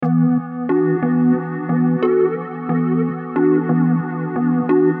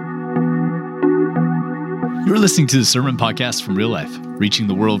You're listening to the Sermon Podcast from Real Life, reaching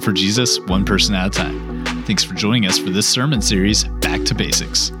the world for Jesus one person at a time. Thanks for joining us for this sermon series, Back to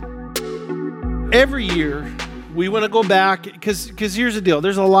Basics. Every year, we want to go back, because here's the deal.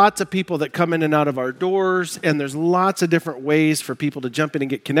 There's lots of people that come in and out of our doors, and there's lots of different ways for people to jump in and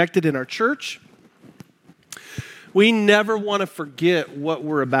get connected in our church. We never want to forget what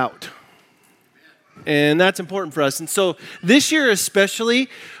we're about. And that's important for us. And so this year especially,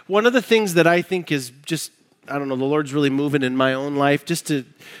 one of the things that I think is just, I don't know, the Lord's really moving in my own life, just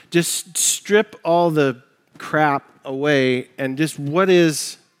strip all the crap away and just what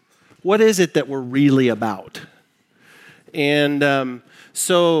is it that we're really about? And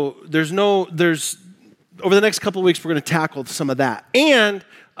so there's over the next couple of weeks, we're going to tackle some of that. And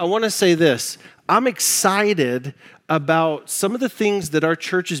I want to say this. I'm excited about some of the things that our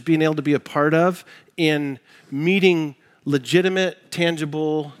church is being able to be a part of in meeting legitimate,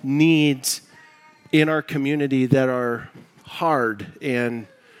 tangible needs in our community that are hard. And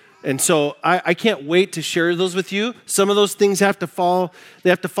so I can't wait to share those with you. Some of those things have to fall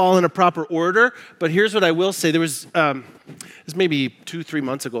in a proper order. But here's what I will say. There was, it was maybe 2-3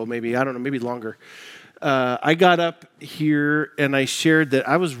 months ago, maybe longer. I got up here and I shared that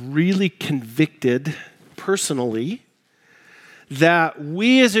I was really convicted personally that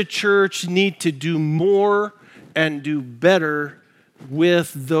we as a church need to do more and do better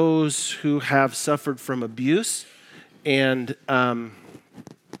with those who have suffered from abuse. And I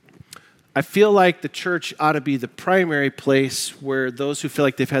feel like the church ought to be the primary place where those who feel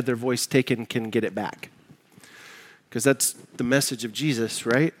like they've had their voice taken can get it back. Because that's the message of Jesus,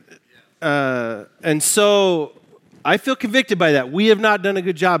 right? And so I feel convicted by that. We have not done a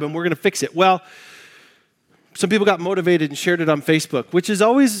good job, and we're going to fix it. Well, some people got motivated and shared it on Facebook, which is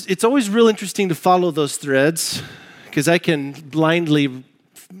it's always real interesting to follow those threads because I can blindly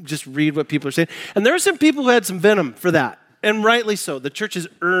just read what people are saying. And there are some people who had some venom for that, and rightly so. The church has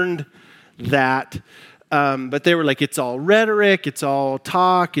earned that. But they were like, it's all rhetoric, it's all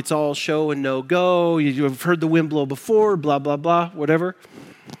talk, it's all show and no go. You have heard the wind blow before, blah, blah, blah, whatever.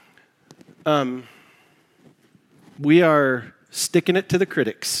 We are sticking it to the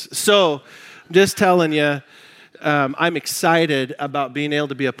critics. So I'm just telling you, I'm excited about being able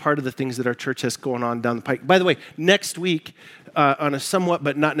to be a part of the things that our church has going on down the pike. By the way, next week, on a somewhat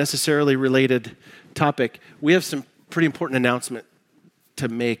but not necessarily related topic, we have some pretty important announcement to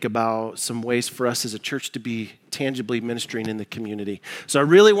make about some ways for us as a church to be tangibly ministering in the community. So I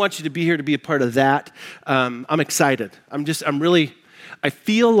really want you to be here to be a part of that. I'm excited. I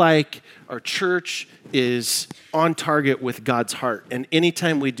feel like our church is on target with God's heart. And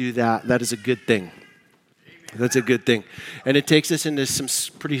anytime we do that, that is a good thing. That's a good thing. And it takes us into some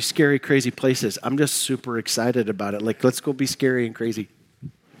pretty scary, crazy places. I'm just super excited about it. Like, let's go be scary and crazy.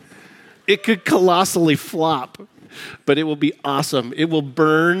 It could colossally flop, but it will be awesome. It will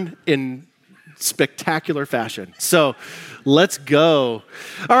burn in spectacular fashion. So let's go.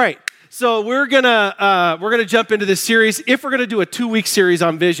 All right. So we're gonna jump into this series. If we're gonna do a 2-week series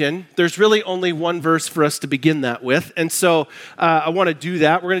on vision, there's really only one verse for us to begin that with, and so I want to do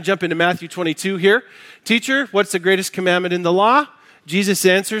that. We're gonna jump into Matthew 22 here. Teacher, what's the greatest commandment in the law? Jesus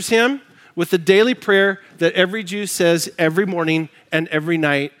answers him with the daily prayer that every Jew says every morning and every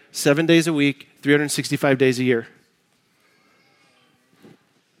night, 7 days a week, 365 days a year.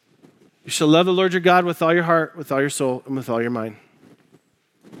 You shall love the Lord your God with all your heart, with all your soul, and with all your mind.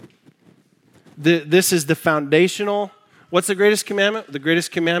 This is the foundational. What's the greatest commandment? The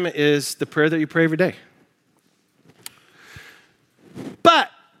greatest commandment is the prayer that you pray every day. But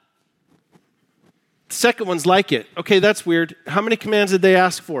the second one's like it. Okay, that's weird. How many commands did they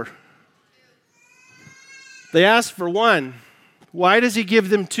ask for? They asked for one. Why does he give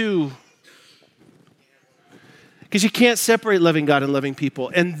them 2? Because you can't separate loving God and loving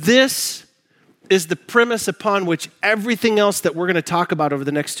people. And this is the premise upon which everything else that we're going to talk about over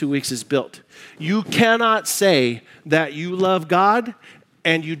the next 2 weeks is built. You cannot say that you love God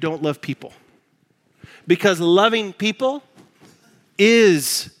and you don't love people. Because loving people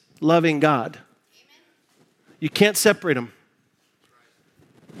is loving God. You can't separate them.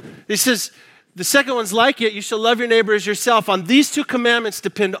 He says, the second one's like it, you shall love your neighbor as yourself. On these 2 commandments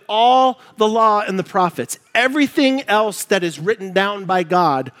depend all the law and the prophets. Everything else that is written down by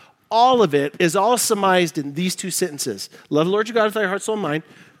God, all of it is all surmised in these 2 sentences. Love the Lord your God with all your heart, soul, and mind.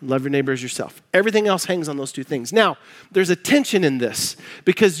 Love your neighbor as yourself. Everything else hangs on those 2 things. Now, there's a tension in this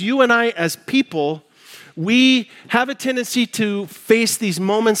because you and I as people, we have a tendency to face these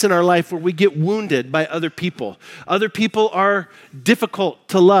moments in our life where we get wounded by other people. Other people are difficult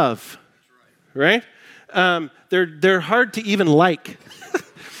to love, right? They're hard to even like.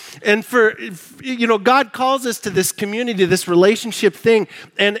 And God calls us to this community, this relationship thing.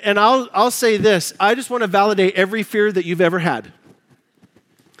 And I'll say this. I just want to validate every fear that you've ever had.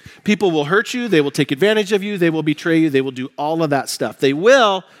 People will hurt you. They will take advantage of you. They will betray you. They will do all of that stuff.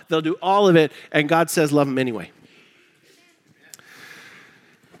 They'll do all of it. And God says, love them anyway.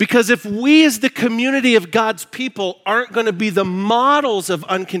 Because if we as the community of God's people aren't going to be the models of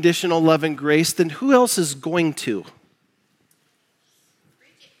unconditional love and grace, then who else is going to?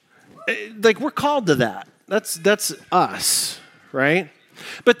 Like, we're called to that. That's us, right?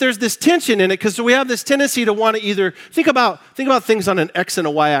 But there's this tension in it because we have this tendency to want to either think about things on an X and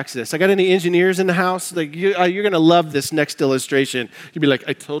a Y axis. I got any engineers in the house? Like you're going to love this next illustration. You'd be like,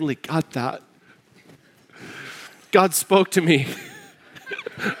 I totally got that. God spoke to me.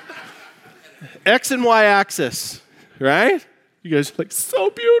 X and Y axis, right? You guys are like, so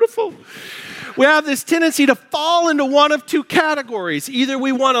beautiful. We have this tendency to fall into one of two categories. Either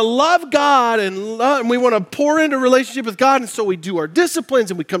we want to love God and we want to pour into a relationship with God, and so we do our disciplines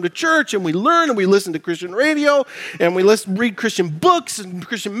and we come to church and we learn and we listen to Christian radio and we read Christian books and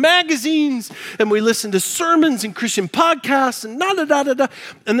Christian magazines and we listen to sermons and Christian podcasts and da-da-da-da-da.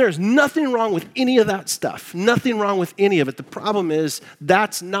 And there's nothing wrong with any of that stuff. Nothing wrong with any of it. The problem is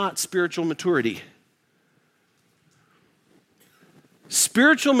that's not spiritual maturity.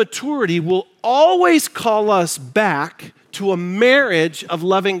 Spiritual maturity will always call us back to a marriage of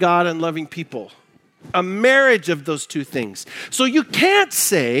loving God and loving people. A marriage of those two things. So you can't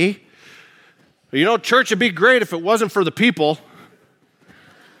say, church would be great if it wasn't for the people.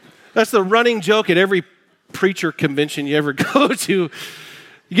 That's the running joke at every preacher convention you ever go to.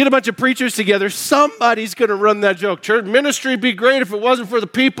 You get a bunch of preachers together, somebody's going to run that joke. Church ministry would be great if it wasn't for the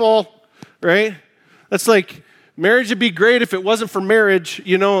people, right? That's like, marriage would be great if it wasn't for marriage,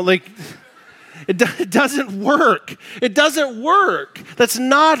 it doesn't work. It doesn't work. That's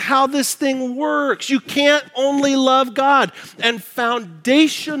not how this thing works. You can't only love God. And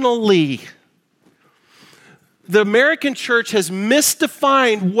foundationally, the American church has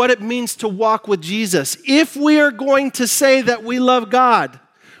misdefined what it means to walk with Jesus. If we are going to say that we love God,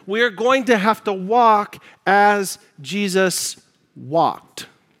 we are going to have to walk as Jesus walked.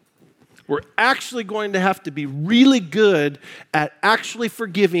 We're actually going to have to be really good at actually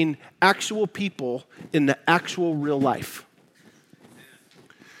forgiving actual people in the actual real life.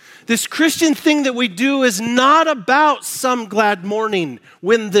 This Christian thing that we do is not about some glad morning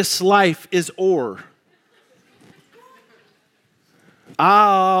when this life is o'er.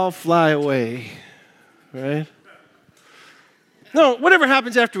 I'll fly away, right? No, whatever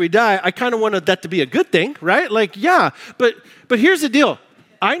happens after we die, I kind of wanted that to be a good thing, right? But here's the deal.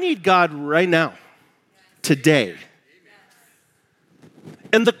 I need God right now, today.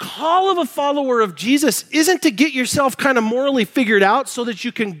 And the call of a follower of Jesus isn't to get yourself kind of morally figured out so that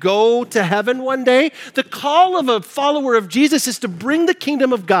you can go to heaven one day. The call of a follower of Jesus is to bring the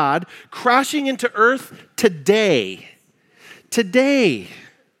kingdom of God crashing into earth today. Today.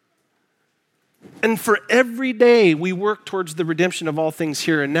 And for every day, we work towards the redemption of all things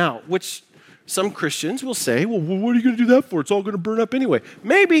here and now, which some Christians will say, well, what are you going to do that for? It's all going to burn up anyway.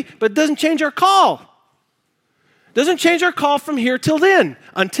 Maybe, but it doesn't change our call. It doesn't change our call from here till then.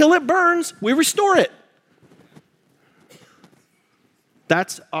 Until it burns, we restore it.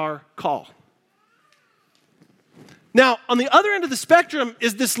 That's our call. Now, on the other end of the spectrum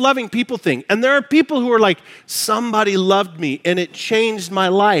is this loving people thing. And there are people who are like, somebody loved me and it changed my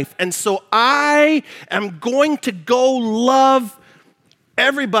life. And so I am going to go love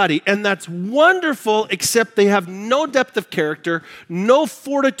everybody, and that's wonderful, except they have no depth of character, no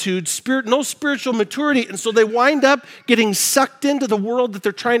fortitude, no spiritual maturity, and so they wind up getting sucked into the world that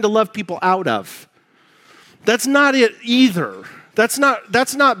they're trying to love people out of. That's not it either. That's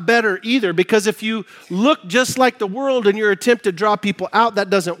not better either, because if you look just like the world in your attempt to draw people out, that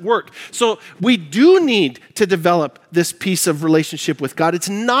doesn't work. So we do need to develop this piece of relationship with God. It's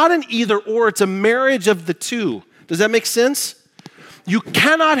not an either or, it's a marriage of the two. Does that make sense? You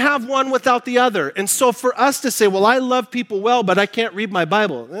cannot have one without the other. And so for us to say, well, I love people well, but I can't read my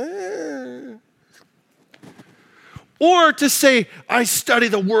Bible. Or to say, I study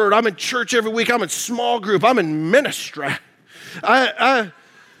the Word, I'm in church every week, I'm in small group, I'm in ministry.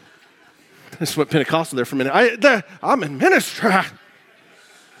 This is what Pentecostal there for a minute. I'm in ministry.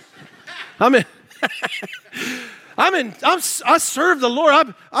 I serve the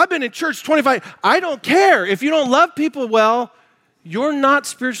Lord. I've been in church 25. I don't care. If you don't love people well, you're not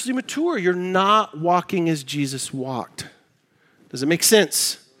spiritually mature. You're not walking as Jesus walked. Does it make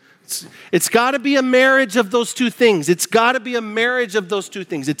sense? It's got to be a marriage of those two things. It's got to be a marriage of those two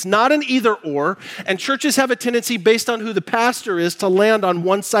things. It's not an either or, and churches have a tendency based on who the pastor is to land on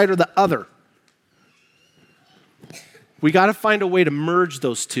one side or the other. We got to find a way to merge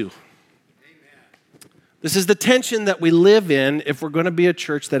those two. This is the tension that we live in if we're going to be a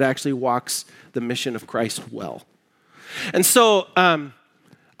church that actually walks the mission of Christ well. And so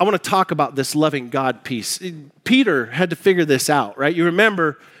I want to talk about this loving God piece. Peter had to figure this out, right? You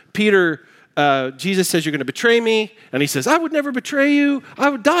remember Peter, Jesus says, you're going to betray me. And he says, I would never betray you. I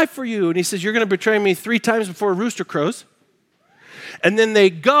would die for you. And he says, you're going to betray me 3 times before a rooster crows. And then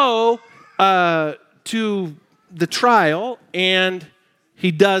they go to the trial, and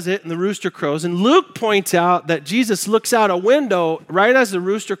he does it, and the rooster crows. And Luke points out that Jesus looks out a window right as the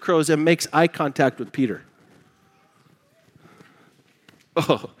rooster crows and makes eye contact with Peter.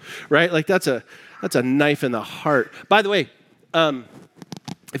 Oh, right? Like that's a knife in the heart. By the way,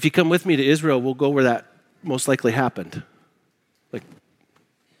 if you come with me to Israel, we'll go where that most likely happened. Like,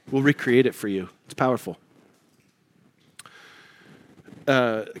 we'll recreate it for you. It's powerful.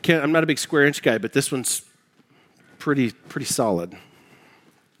 I'm not a big square inch guy, but this one's pretty solid.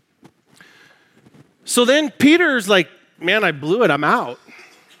 So then Peter's like, man, I blew it. I'm out.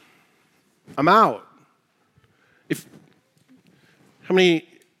 How many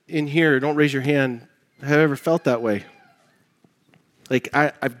in here, don't raise your hand, have ever felt that way? Like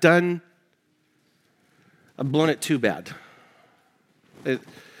I've blown it too bad.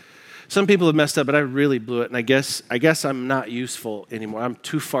 Some people have messed up, but I really blew it, and I guess I'm not useful anymore. I'm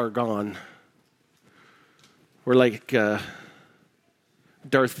too far gone. We're like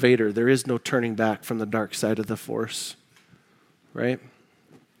Darth Vader. There is no turning back from the dark side of the Force, right?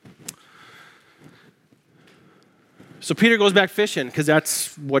 So Peter goes back fishing because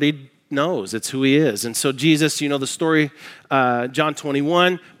that's what he knows. It's who he is. And so Jesus, you know the story, John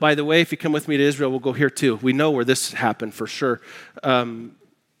 21. By the way, if you come with me to Israel, we'll go here too. We know where this happened for sure.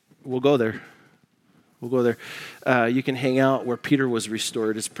 We'll go there. You can hang out where Peter was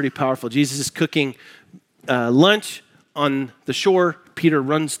restored. It's pretty powerful. Jesus is cooking lunch on the shore. Peter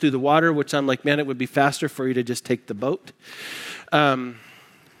runs through the water, which I'm like, man, it would be faster for you to just take the boat.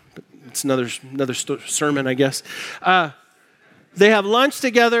 It's another sermon, I guess. They have lunch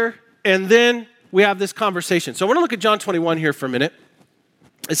together, and then we have this conversation. So I want to look at John 21 here for a minute.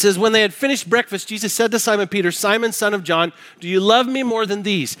 It says, when they had finished breakfast, Jesus said to Simon Peter, Simon, son of John, do you love me more than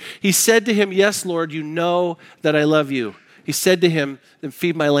these? He said to him, yes, Lord, you know that I love you. He said to him, then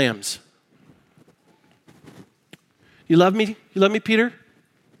feed my lambs. You love me? You love me, Peter?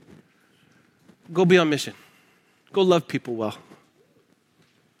 Go be on mission. Go love people well.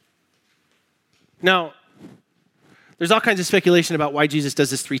 Now, there's all kinds of speculation about why Jesus does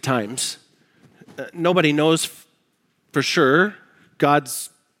this 3 times. Nobody knows for sure. God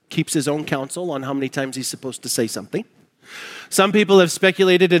keeps his own counsel on how many times he's supposed to say something. Some people have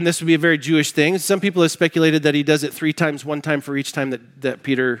speculated, and this would be a very Jewish thing, some people have speculated that he does it 3 times, 1 time for each time that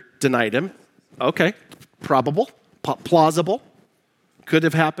Peter denied him. Okay, probable, plausible. Could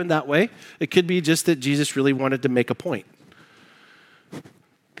have happened that way. It could be just that Jesus really wanted to make a point.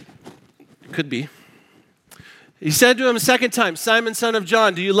 Could be. He said to him a second time, Simon, son of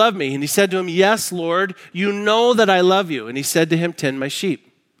John, do you love me? And he said to him, yes, Lord, you know that I love you. And he said to him, tend my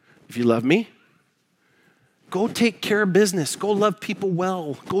sheep. If you love me, go take care of business. Go love people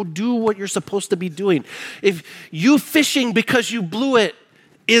well. Go do what you're supposed to be doing. If you fishing because you blew it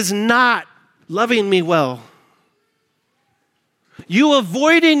is not loving me well. You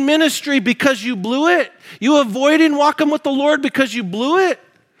avoiding ministry because you blew it. You avoiding walking with the Lord because you blew it.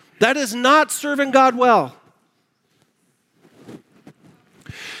 That is not serving God well.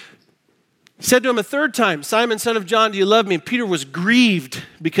 He said to him a third time, Simon, son of John, do you love me? And Peter was grieved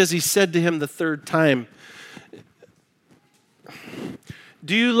because he said to him the third time,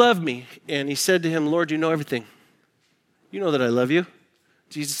 do you love me? And he said to him, Lord, you know everything. You know that I love you.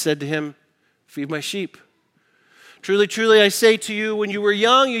 Jesus said to him, feed my sheep. Truly, truly, I say to you, when you were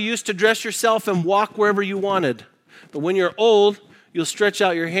young, you used to dress yourself and walk wherever you wanted. But when you're old, you'll stretch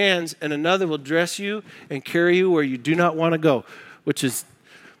out your hands, and another will dress you and carry you where you do not want to go, which is,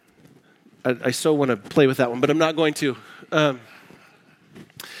 I so want to play with that one, but I'm not going to.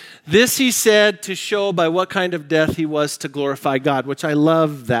 This he said to show by what kind of death he was to glorify God, which I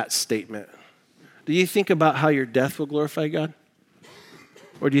love that statement. Do you think about how your death will glorify God?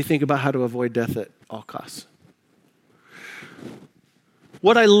 Or do you think about how to avoid death at all costs?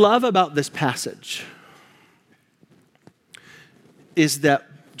 What I love about this passage is that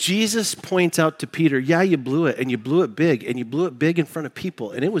Jesus points out to Peter, yeah, you blew it, and you blew it big in front of people,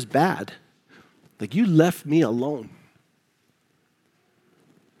 and it was bad. Like, you left me alone.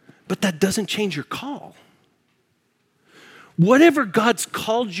 But that doesn't change your call. Whatever God's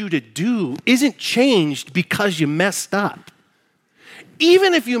called you to do isn't changed because you messed up.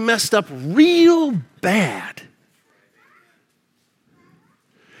 Even if you messed up real bad,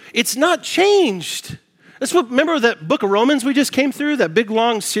 it's not changed. That's what, remember that book of Romans we just came through, that big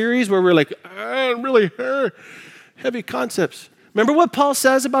long series where we're like, really heavy concepts. Remember what Paul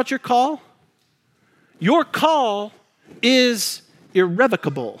says about your call? Your call is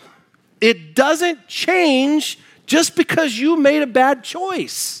irrevocable. It doesn't change just because you made a bad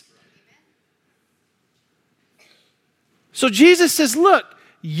choice. So Jesus says, look,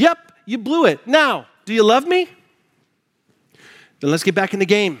 yep, you blew it. Now, do you love me? Then let's get back in the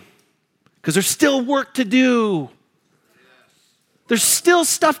game, because there's still work to do. There's still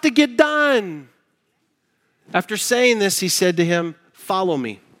stuff to get done. After saying this, he said to him, follow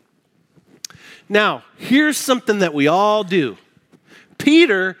me. Now, here's something that we all do.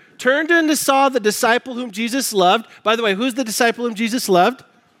 Peter turned and saw the disciple whom Jesus loved. By the way, who's the disciple whom Jesus loved?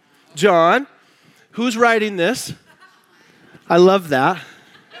 John. Who's writing this? I love that.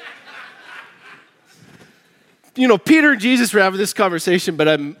 You know, Peter and Jesus were having this conversation, but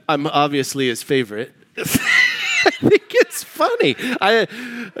I'm obviously his favorite. I think it's funny. I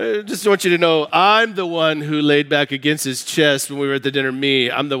just want you to know, I'm the one who laid back against his chest when we were at the dinner.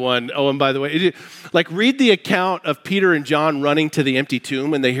 I'm the one. Oh, and by the way, read the account of Peter and John running to the empty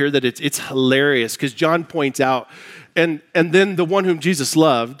tomb, and they hear that it's hilarious because John points out, and then the one whom Jesus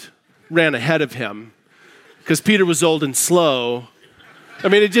loved ran ahead of him because Peter was old and slow. I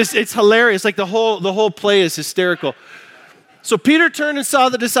mean, it's hilarious. Like the whole play is hysterical. So Peter turned and saw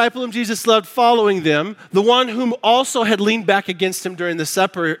the disciple whom Jesus loved following them, the one whom also had leaned back against him during the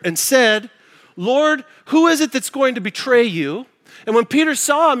supper, and said, Lord, who is it that's going to betray you? And when Peter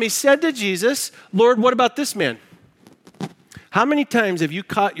saw him, he said to Jesus, Lord, what about this man? How many times have you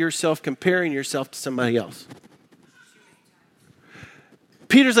caught yourself comparing yourself to somebody else?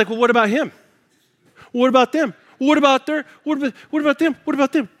 Peter's like, well, what about him? What about them? What about them? What about them? What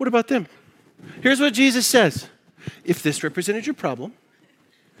about them? What about them? Here's what Jesus says. If this represented your problem,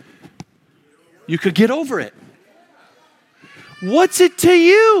 you could get over it. What's it to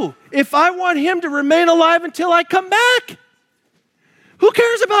you if I want him to remain alive until I come back? Who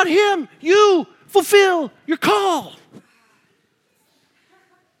cares about him? You fulfill your call.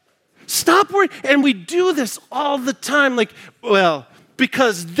 Stop worrying. And we do this all the time. Like, well,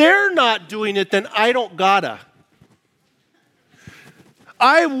 because they're not doing it, then I don't gotta.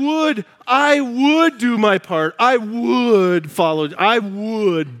 I would do my part. I would follow. I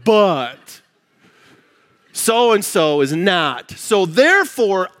would, but so-and-so is not. So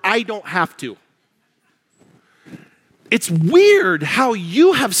therefore, I don't have to. It's weird how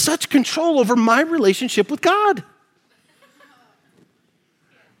you have such control over my relationship with God.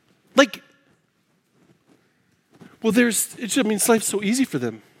 Like, well, it's life's so easy for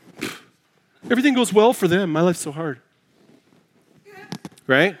them. Everything goes well for them. My life's so hard.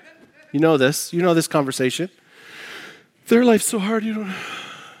 Right? You know this. You know this conversation. Their life's so hard,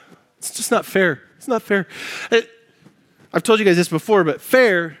 it's just not fair. It's not fair. I've told you guys this before, but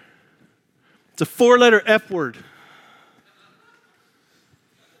fair, it's a 4-letter F word.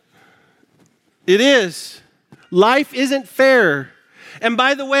 It is. Life isn't fair. And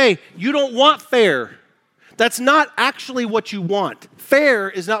by the way, you don't want fair. That's not actually what you want. Fair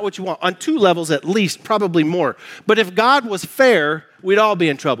is not what you want, on 2 levels at least, probably more. But if God was fair, we'd all be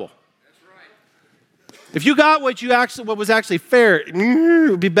in trouble. That's right. If you got what was actually fair, it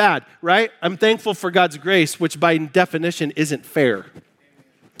would be bad, right? I'm thankful for God's grace, which by definition isn't fair.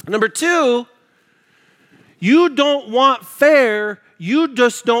 Number 2, you don't want fair, you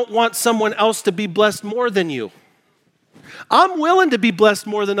just don't want someone else to be blessed more than you. I'm willing to be blessed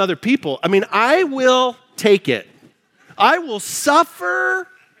more than other people. I mean, I will take it. I will suffer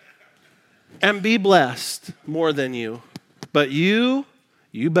and be blessed more than you. But you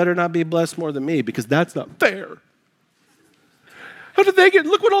better not be blessed more than me, because that's not fair. How did they get?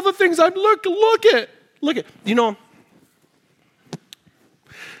 Look what all the things I'm look at. You know,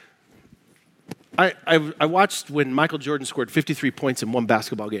 I watched when Michael Jordan scored 53 points in one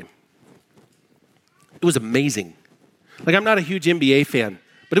basketball game. It was amazing. Like, I'm not a huge NBA fan,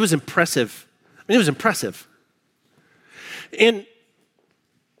 but it was impressive. I mean, it was impressive. And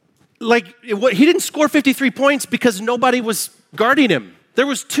he didn't score 53 points because nobody was guarding him. There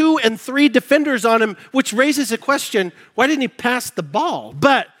was 2 and 3 defenders on him, which raises a question, why didn't he pass the ball?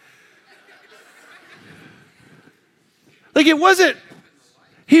 But, he wasn't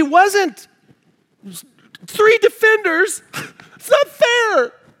 3 defenders. It's not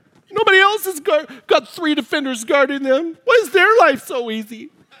fair. Nobody else has got 3 defenders guarding them. Why is their life so easy?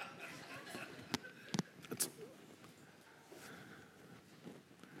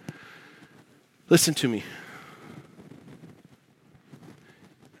 Listen to me.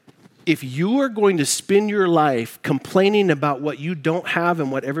 If you are going to spend your life complaining about what you don't have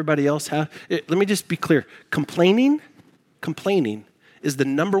and what everybody else has, let me just be clear. Complaining is the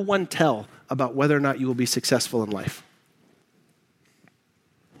number one tell about whether or not you will be successful in life.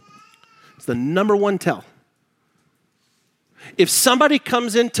 It's the number one tell. If somebody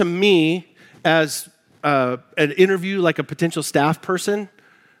comes into me as an interview, like a potential staff person,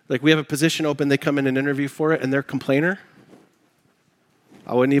 like we have a position open, they come in and interview for it, and they're a complainer,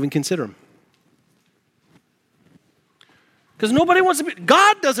 I wouldn't even consider them. Because nobody wants to be,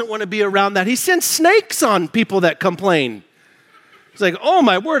 God doesn't want to be around that. He sends snakes on people that complain. It's like, oh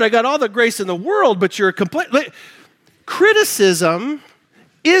my word, I got all the grace in the world, but you're a complaint. Criticism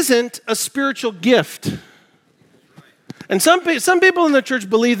isn't a spiritual gift. And some people in the church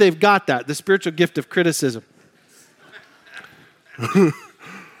believe they've got that, the spiritual gift of criticism.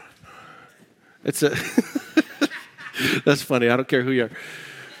 That's funny. I don't care who you are.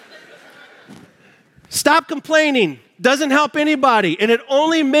 Stop complaining. Doesn't help anybody. And it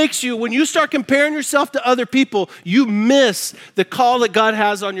only makes you, when you start comparing yourself to other people, you miss the call that God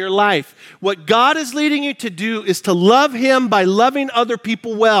has on your life. What God is leading you to do is to love Him by loving other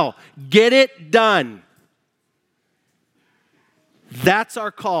people well. Get it done. That's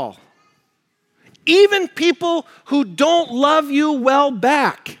our call. Even people who don't love you well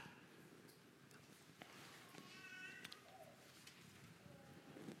back.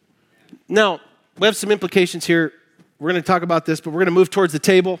 Now, we have some implications here. We're going to talk about this, but we're going to move towards the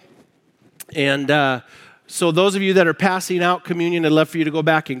table. And so those of you that are passing out communion, I'd love for you to go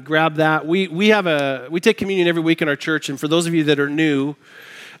back and grab that. We take communion every week in our church, and for those of you that are new,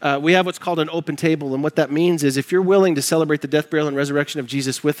 we have what's called an open table. And what that means is if you're willing to celebrate the death, burial, and resurrection of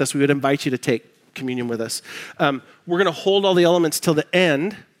Jesus with us, we would invite you to take communion with us. We're going to hold all the elements till the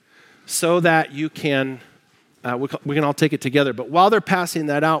end so that you can... we can all take it together. But while they're passing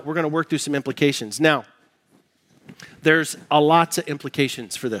that out, we're going to work through some implications. Now, there's lots of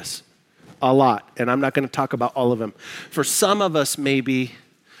implications for this. A lot. And I'm not going to talk about all of them. For some of us, maybe,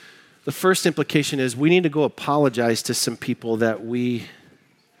 the first implication is we need to go apologize to some people that we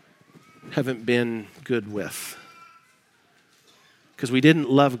haven't been good with. Because we didn't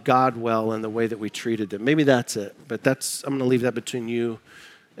love God well in the way that we treated them. Maybe that's it. But I'm going to leave that between you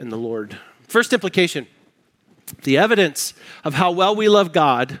and the Lord. First implication. The evidence of how well we love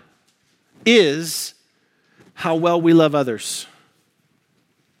God is how well we love others.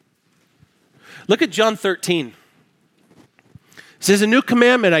 Look at John 13. It says, "A new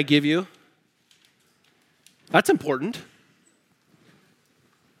commandment I give you." That's important.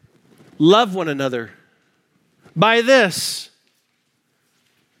 Love one another. By this,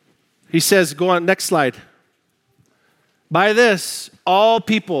 he says, go on, next slide. By this, all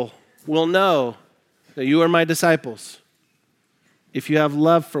people will know that you are my disciples, if you have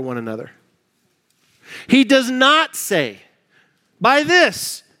love for one another. He does not say, by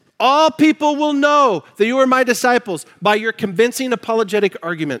this, all people will know that you are my disciples, by your convincing apologetic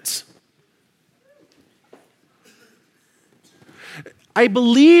arguments. I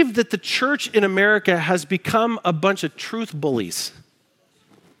believe that the church in America has become a bunch of truth bullies.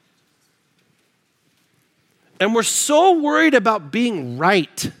 And we're so worried about being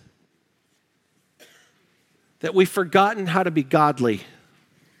right that we've forgotten how to be godly.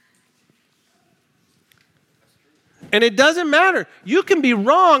 And it doesn't matter. You can be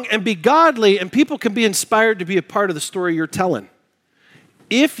wrong and be godly, and people can be inspired to be a part of the story you're telling,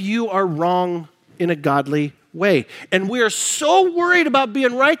 if you are wrong in a godly way. And we are so worried about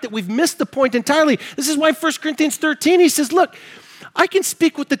being right that we've missed the point entirely. This is why 1 Corinthians 13, he says, look, I can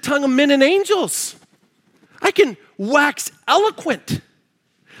speak with the tongue of men and angels. I can wax eloquent.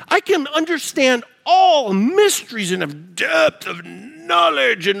 I can understand all mysteries and of depth of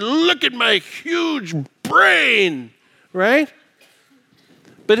knowledge, and look at my huge brain, right?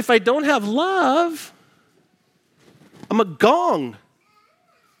 But if I don't have love, I'm a gong.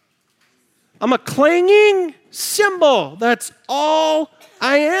 I'm a clanging cymbal. That's all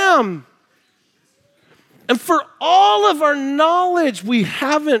I am. And for all of our knowledge, we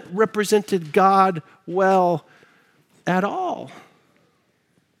haven't represented God well at all.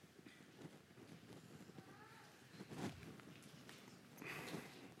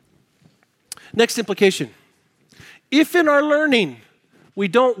 Next implication. If in our learning we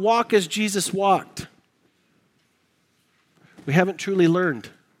don't walk as Jesus walked, we haven't truly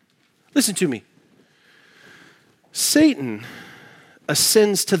learned. Listen to me. Satan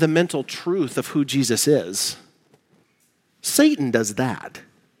ascends to the mental truth of who Jesus is. Satan does that.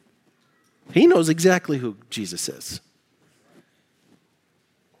 He knows exactly who Jesus is.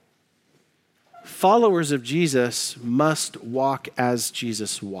 followers of Jesus must walk as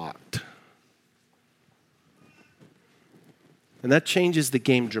Jesus walked. And that changes the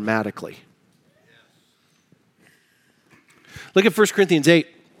game dramatically. Look at 1 Corinthians 8.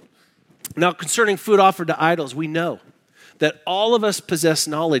 Now, concerning food offered to idols, we know that all of us possess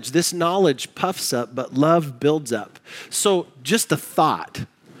knowledge. This knowledge puffs up, but love builds up. So just a thought.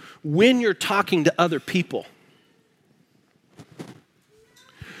 When you're talking to other people,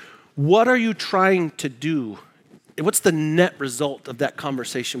 what are you trying to do? What's the net result of that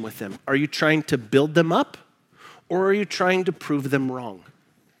conversation with them? Are you trying to build them up, or are you trying to prove them wrong?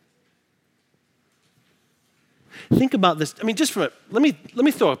 Think about this. I mean, just from let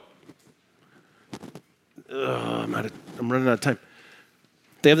me throw I'm running out of time.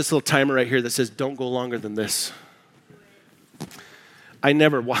 They have this little timer right here that says, don't go longer than this. I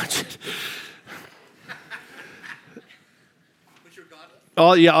never watch it.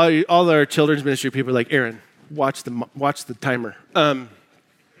 All our children's ministry people are like, Aaron, watch the timer. I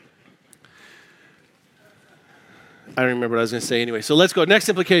don't remember what I was going to say anyway. So let's go. Next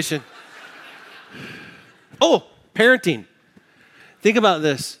implication. Oh, parenting. Think about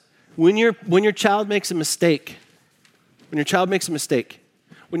this. When your child makes a mistake, when your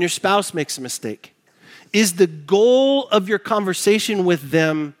spouse makes a mistake, is the goal of your conversation with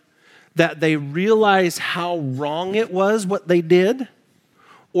them that they realize how wrong it was what they did?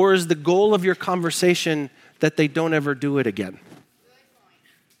 Or is the goal of your conversation that they don't ever do it again?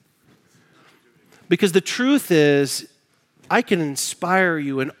 Because the truth is, I can inspire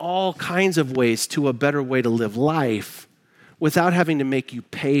you in all kinds of ways to a better way to live life without having to make you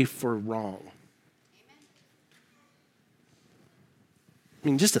pay for wrong. I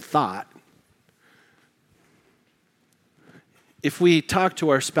mean, just a thought. If we talk to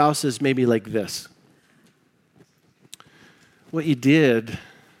our spouses maybe like this, what you did,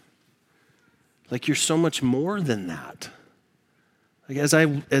 like you're so much more than that. Like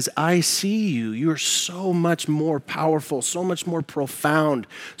as I see you, you're so much more powerful, so much more profound,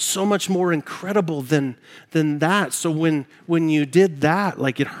 so much more incredible than that. So when you did that,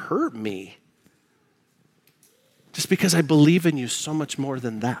 like it hurt me. Just because I believe in you so much more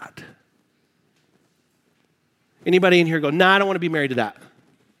than that. Anybody in here go, nah, I don't want to be married to that.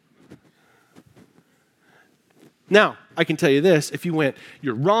 Now, I can tell you this, if you went,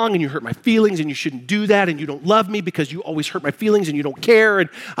 you're wrong and you hurt my feelings and you shouldn't do that and you don't love me because you always hurt my feelings and you don't care and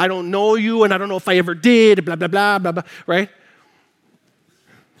I don't know you and I don't know if I ever did, blah, blah, blah, blah, blah, right?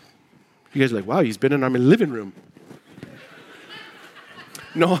 You guys are like, wow, he's been in our living room.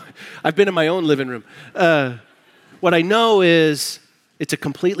 No, I've been in my own living room. What I know is it's a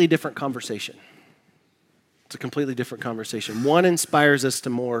completely different conversation. It's a completely different conversation. One inspires us to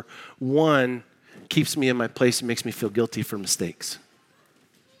more. One keeps me in my place and makes me feel guilty for mistakes.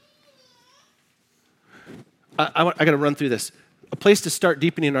 I got to run through this. A place to start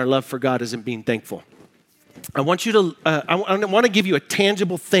deepening our love for God is in being thankful. I want you to, I want to give you a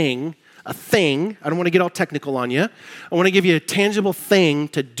tangible thing, I don't want to get all technical on you. I want to give you a tangible thing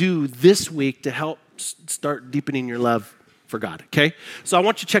to do this week to help start deepening your love for God, okay? So I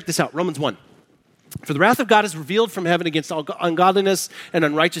want you to check this out, Romans 1. For the wrath of God is revealed from heaven against all ungodliness and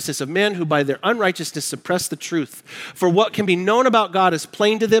unrighteousness of men who by their unrighteousness suppress the truth. For what can be known about God is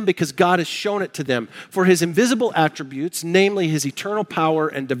plain to them because God has shown it to them. For his invisible attributes, namely his eternal power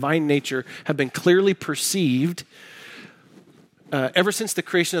and divine nature, have been clearly perceived ever since the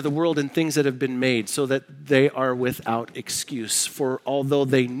creation of the world and things that have been made, so that they are without excuse. For although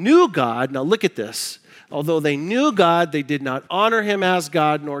they knew God, now look at this, although they knew God, they did not honor him as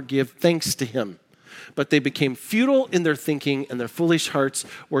God nor give thanks to him. But they became futile in their thinking, and their foolish hearts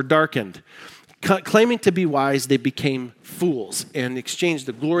were darkened. Claiming to be wise, they became fools and exchanged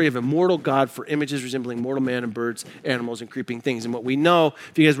the glory of immortal God for images resembling mortal man and birds, animals, and creeping things. And what we know,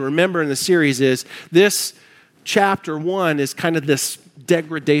 if you guys remember in the series, is this chapter 1 is kind of this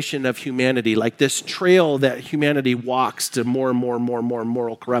degradation of humanity, like this trail that humanity walks to more and more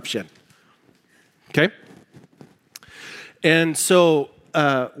moral corruption. Okay? And so,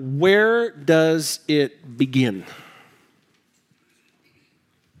 where does it begin?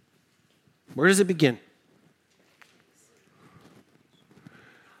 Where does it begin?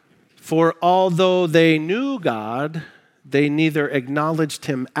 For although they knew God, they neither acknowledged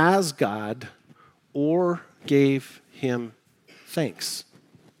him as God or gave him thanks.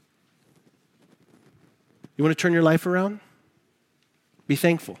 You want to turn your life around? Be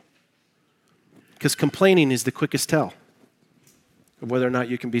thankful. Because complaining is the quickest tell of whether or not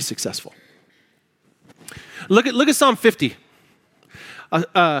you can be successful. Look at Psalm 50.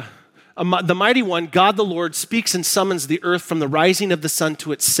 A The mighty one, God the Lord, speaks and summons the earth from the rising of the sun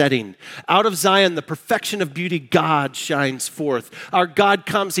to its setting. Out of Zion, the perfection of beauty, God shines forth. Our God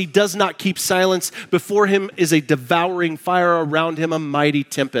comes. He does not keep silence. Before him is a devouring fire, around him a mighty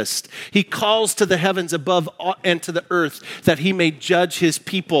tempest. He calls to the heavens above and to the earth that he may judge his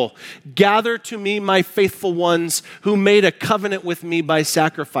people. Gather to me my faithful ones who made a covenant with me by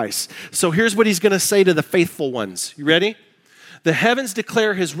sacrifice. So here's what he's going to say to the faithful ones. You ready? The heavens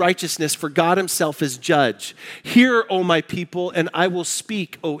declare his righteousness, for God himself is judge. Hear, O my people, and I will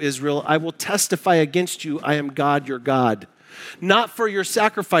speak, O Israel. I will testify against you. I am God, your God. Not for your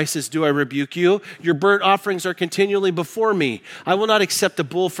sacrifices do I rebuke you. Your burnt offerings are continually before me. I will not accept a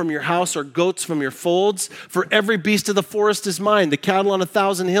bull from your house or goats from your folds. For every beast of the forest is mine, the cattle on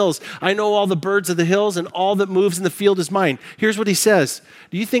 1,000 hills. I know all the birds of the hills, and all that moves in the field is mine. Here's what he says.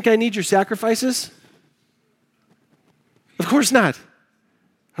 Do you think I need your sacrifices? Of course not.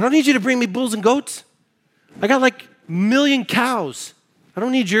 I don't need you to bring me bulls and goats. I got like 1 million cows. I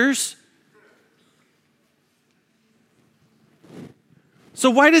don't need yours. So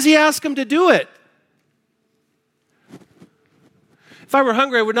why does he ask him to do it? If I were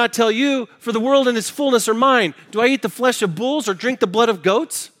hungry, I would not tell you, for the world and its fullness are mine. Do I eat the flesh of bulls or drink the blood of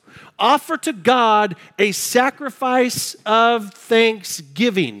goats? Offer to God a sacrifice of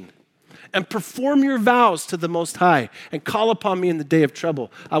thanksgiving. And perform your vows to the Most High, and call upon me in the day of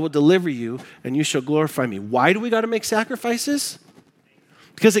trouble. I will deliver you, and you shall glorify me. Why do we got to make sacrifices?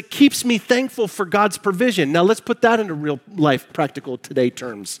 Because it keeps me thankful for God's provision. Now let's put that into real life, practical today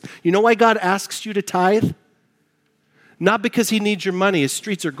terms. You know why God asks you to tithe? Not because he needs your money. His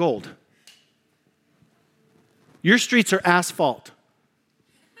streets are gold. Your streets are asphalt.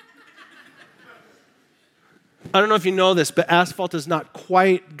 I don't know if you know this, but asphalt has not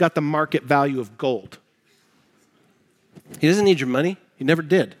quite got the market value of gold. He doesn't need your money. He never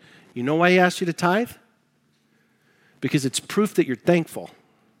did. You know why he asked you to tithe? Because it's proof that you're thankful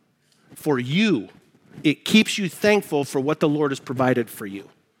for you. It keeps you thankful for what the Lord has provided for you.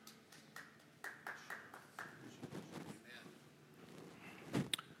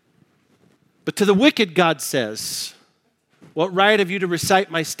 But to the wicked, God says, what right have you to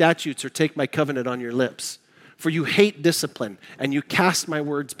recite my statutes or take my covenant on your lips? For you hate discipline, and you cast my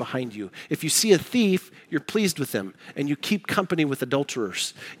words behind you. If you see a thief, you're pleased with him, and you keep company with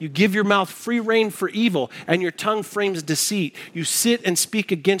adulterers. You give your mouth free rein for evil, and your tongue frames deceit. You sit and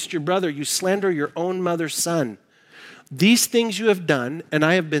speak against your brother. You slander your own mother's son. These things you have done, and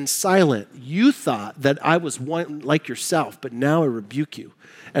I have been silent. You thought that I was one like yourself, but now I rebuke you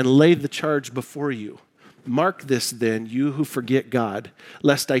and lay the charge before you. Mark this then, you who forget God,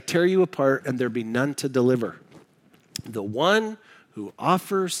 lest I tear you apart and there be none to deliver. The one who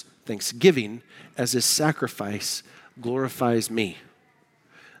offers thanksgiving as his sacrifice glorifies me.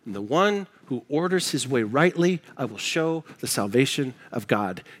 And the one who orders his way rightly, I will show the salvation of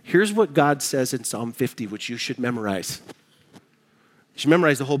God. Here's what God says in Psalm 50, which you should memorize. You should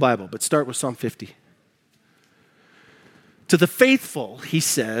memorize the whole Bible, but start with Psalm 50. To the faithful, he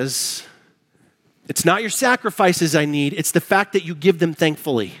says, it's not your sacrifices I need, it's the fact that you give them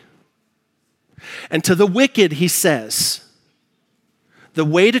thankfully. And to the wicked, he says, the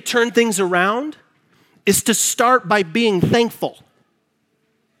way to turn things around is to start by being thankful.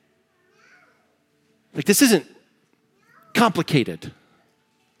 Like, this isn't complicated.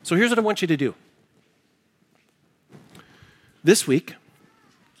 So here's what I want you to do. This week,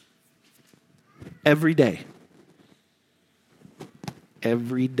 every day,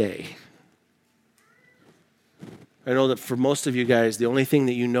 I know that for most of you guys, the only thing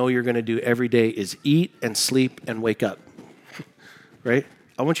that you know you're going to do every day is eat and sleep and wake up, right?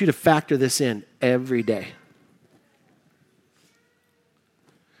 I want you to factor this in every day.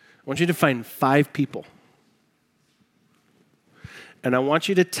 I want you to find 5 people. And I want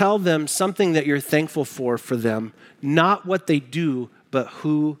you to tell them something that you're thankful for them, not what they do, but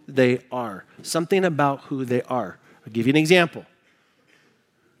who they are. Something about who they are. I'll give you an example.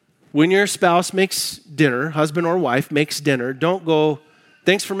 When your spouse makes dinner, husband or wife makes dinner, don't go,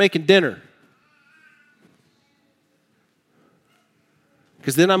 thanks for making dinner.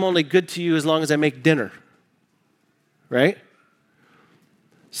 Because then I'm only good to you as long as I make dinner. Right?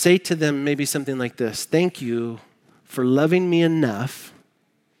 Say to them maybe something like this. Thank you for loving me enough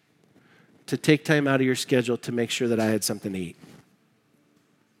to take time out of your schedule to make sure that I had something to eat.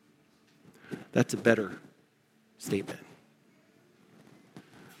 That's a better statement.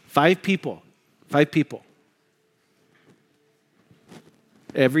 5 people.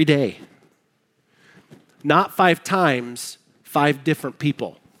 Every day. Not 5 times, 5 different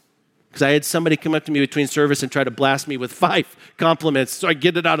people. Because I had somebody come up to me between service and try to blast me with 5 compliments so I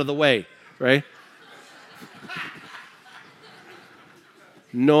get it out of the way, right?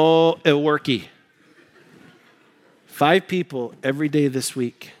 No worky. 5 people every day this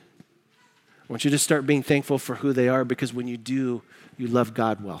week. I want you to start being thankful for who they are, because when you do, you love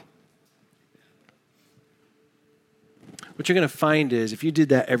God well. What you're going to find is if you did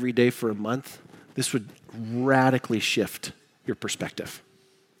that every day for a month, this would radically shift your perspective.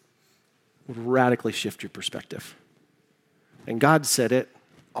 Would radically shift your perspective. And God said it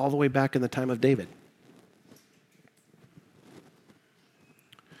all the way back in the time of David.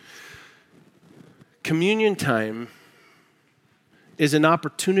 Communion time is an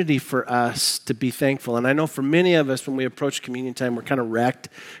opportunity for us to be thankful. And I know for many of us, when we approach communion time, we're kind of wrecked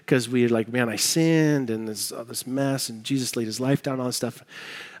because we're like, man, I sinned and there's all this mess and Jesus laid his life down, all this stuff.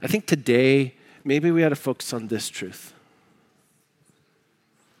 I think today, maybe we ought to focus on this truth.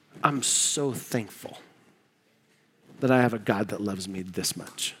 I'm so thankful that I have a God that loves me this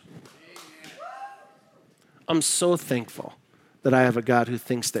much. I'm so thankful that I have a God who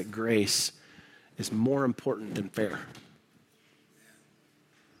thinks that grace is more important than fair.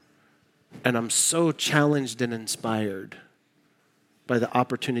 And I'm so challenged and inspired by the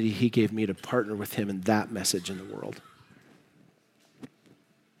opportunity he gave me to partner with him in that message in the world.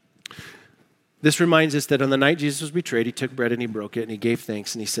 This reminds us that on the night Jesus was betrayed, he took bread and he broke it and he gave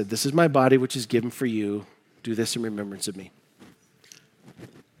thanks and he said, "This is my body which is given for you. Do this in remembrance of me."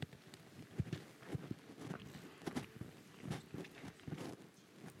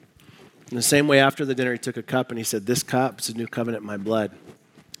 In the same way, after the dinner, he took a cup and he said, "This cup is a new covenant in my blood.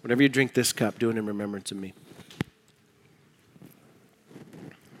 Whenever you drink this cup, do it in remembrance of me."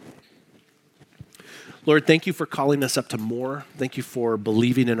 Lord, thank you for calling us up to more. Thank you for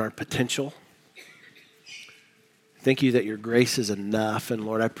believing in our potential. Thank you that your grace is enough. And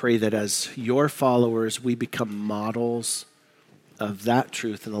Lord, I pray that as your followers, we become models of that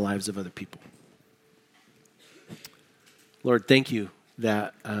truth in the lives of other people. Lord, thank you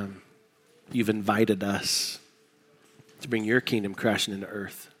that you've invited us to bring your kingdom crashing into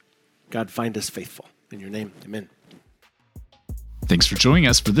earth. God, find us faithful. In your name, amen. Thanks for joining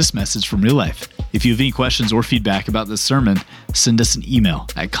us for this message from Real Life. If you have any questions or feedback about this sermon, send us an email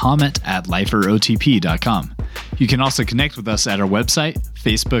at comment@liferotp.com. You can also connect with us at our website,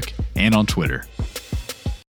 Facebook, and on Twitter.